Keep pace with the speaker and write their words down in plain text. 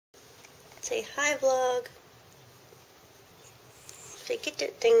Say hi, vlog. Say, get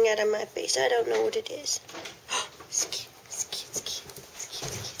that thing out of my face. I don't know what it is. It's cute. It's cute. It's cute. It's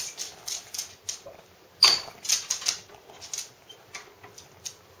cute. It's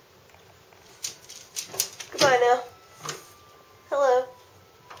cute. Goodbye now. Hello.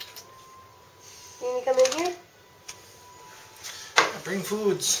 You need to come in here? Bring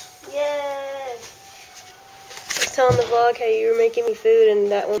foods. Yay! I was telling the vlog how you were making me food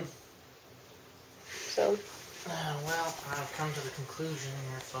and that one. So. Well, I've come to the conclusion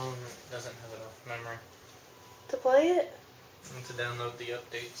your phone doesn't have enough memory. To play it? And to download the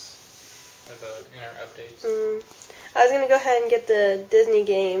updates. The inner updates. I was going to go ahead and get the Disney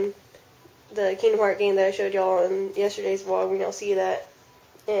game, the Kingdom Hearts game that I showed y'all in yesterday's vlog when y'all see that.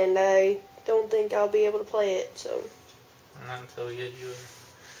 And I don't think I'll be able to play it, so. Not until we get you a...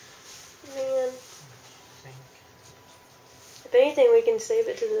 Man. If anything, we can save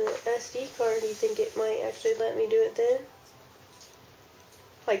it to the SD card. Do you think it might actually let me do it then?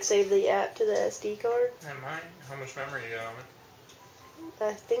 Like, save the app to the SD card? It might. How much memory you got on it?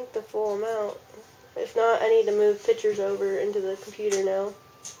 I think the full amount. If not, I need to move pictures over into the computer now.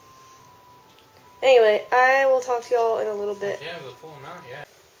 Anyway, I will talk to y'all in a little bit. Yeah, the full amount, yeah.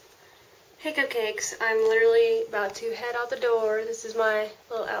 Hey cupcakes, I'm literally about to head out the door. This is my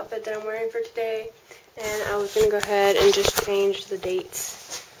little outfit that I'm wearing for today. And I was going to go ahead and just change the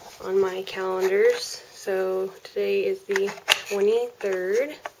dates on my calendars. So today is the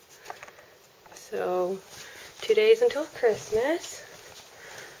 23rd. So 2 days until Christmas.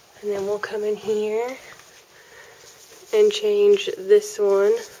 And then we'll come in here and change this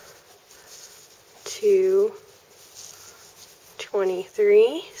one to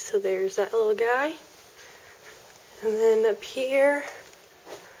 23. So there's that little guy. And then up here,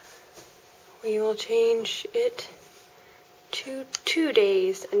 we will change it to 2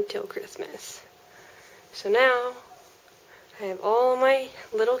 days until Christmas. So now, I have all my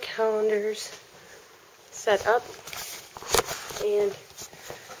little calendars set up. And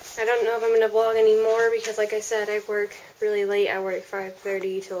I don't know if I'm going to vlog anymore because, like I said, I work really late. I work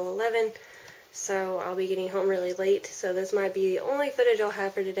 5:30 till 11. So I'll be getting home really late. So this might be the only footage I'll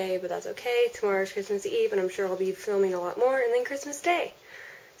have for today, but that's okay. Tomorrow's Christmas Eve, and I'm sure I'll be filming a lot more, and then Christmas Day.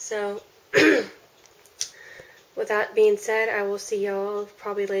 So, with that being said, I will see y'all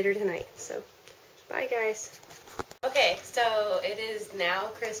probably later tonight. So, bye guys. Okay, so it is now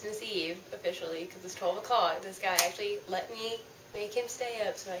Christmas Eve, officially, because it's 12 o'clock. This guy actually let me make him stay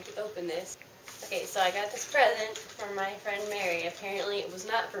up so I could open this. Okay, so I got this present from my friend Mary. Apparently it was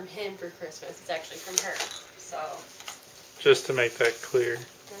not from him for Christmas, it's actually from her. So, just to make that clear.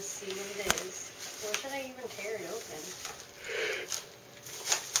 Let's see what it is. Or should I even tear it open?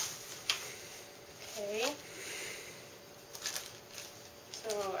 Okay.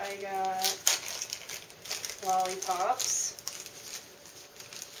 So I got lollipops.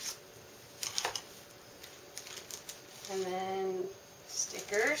 And then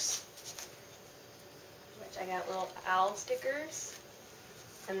stickers. I got little owl stickers,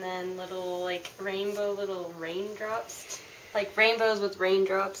 and then little, like, rainbow little raindrops, like rainbows with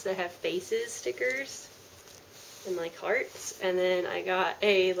raindrops that have faces stickers, and, like, hearts, and then I got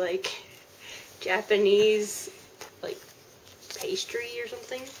a, like, Japanese, like, pastry or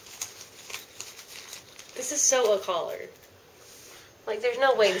something. This is so a collar. Like, there's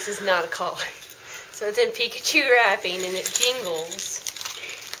no way this is not a collar. So it's in Pikachu wrapping, and it jingles.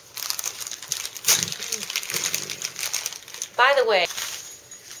 By the way,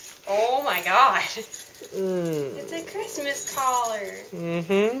 oh my god, it's a Christmas collar.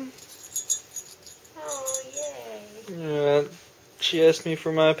 Oh, yay. Yeah, she asked me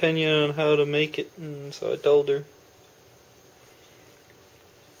for my opinion on how to make it, and so I told her.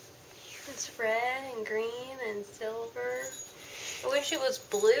 It's red and green and silver. I wish it was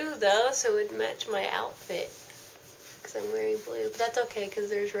blue though, so it would match my outfit. Because I'm wearing blue, but that's okay because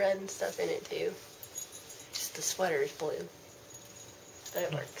there's red and stuff in it too. Just the sweater is blue. But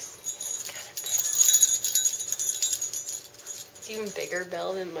it works. It's even bigger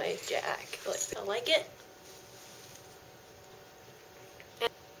bell than my jack. Like, I like it.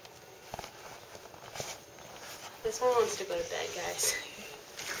 This one wants to go to bed, guys.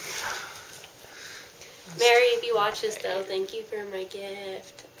 Mary, if you watch this though, thank you for my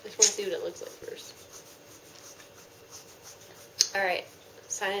gift. I just want to see what it looks like first. Alright,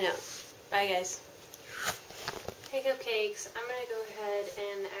 signing out. Bye, guys. Hey cupcakes, I'm going to go ahead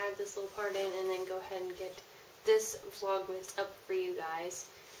and add this little part in and then go ahead and get this Vlogmas up for you guys.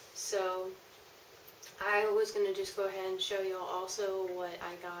 So, I was going to just go ahead and show y'all also what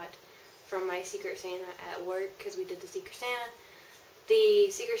I got from my Secret Santa at work, because we did the Secret Santa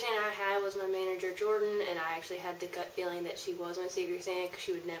The Secret Santa I had was my manager, Jordan, and I actually had the gut feeling that she was my Secret Santa because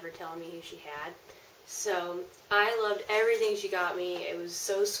she would never tell me who she had. So I loved everything she got me. It was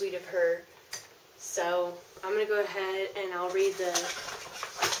so sweet of her. So I'm going to go ahead and I'll read the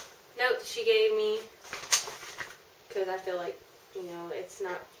note that she gave me because I feel like, you know, it's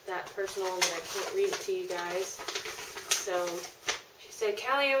not that personal that I can't read it to you guys. So she said,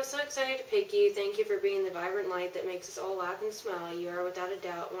 Callie, I was so excited to pick you. Thank you for being the vibrant light that makes us all laugh and smile. You are without a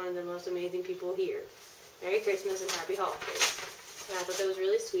doubt one of the most amazing people here. Merry Christmas and Happy Holidays. And I thought that was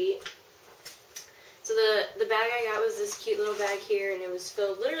really sweet. So the bag I got was this cute little bag here, and it was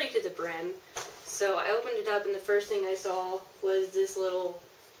filled literally to the brim. So I opened it up, and the first thing I saw was this little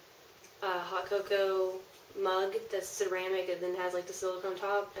hot cocoa mug that's ceramic and then has like the silicone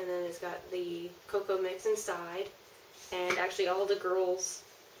top, and then it's got the cocoa mix inside. And actually all the girls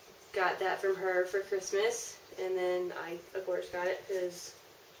got that from her for Christmas, and then I of course got it because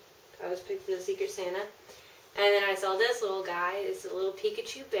I was picked for the Secret Santa. And then I saw this little guy. It's a little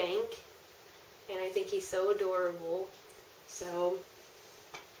Pikachu bank, and I think he's so adorable. So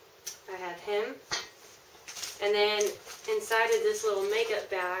I have him. And then inside of this little makeup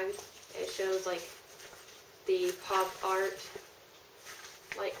bag, it shows like the pop art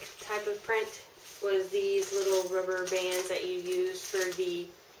like type of print was these little rubber bands that you use for the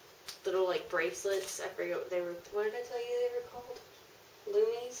little like bracelets. I forget what they were. What did I tell you they were called?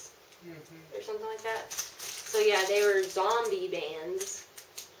 Loomies? Or something like that. So yeah, they were zombie bands.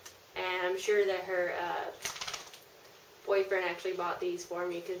 And I'm sure that her boyfriend actually bought these for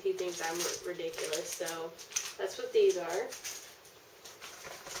me because he thinks I'm ridiculous. So that's what these are.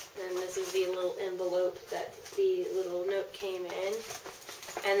 And this is the little envelope that the little note came in.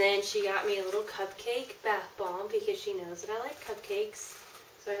 And then she got me a little cupcake bath bomb because she knows that I like cupcakes.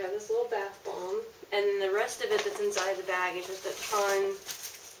 So I have this little bath bomb. And then the rest of it that's inside the bag is just a ton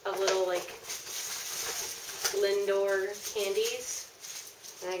of little like Lindor candies.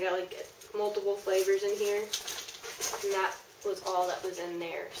 And I got like multiple flavors in here. And that was all that was in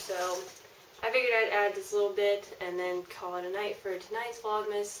there. So I figured I'd add this little bit and then call it a night for tonight's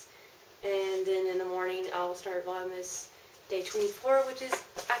Vlogmas. And then in the morning I'll start Vlogmas Day 24, which is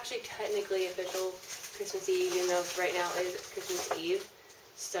actually technically official Christmas Eve, even though right now it is Christmas Eve.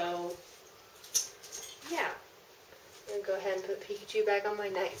 So yeah, I'm going to go ahead and put Pikachu back on my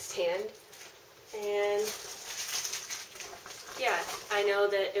nightstand. And yeah, I know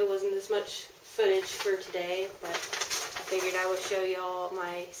that it wasn't as much footage for today, but I figured I would show y'all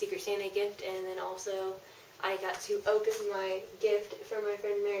my Secret Santa gift, and then also I got to open my gift from my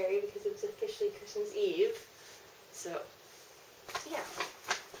friend Mary because it was officially Christmas Eve. So yeah,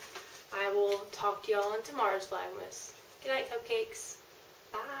 I will talk to y'all on tomorrow's Vlogmas. Good night, cupcakes.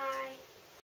 Bye.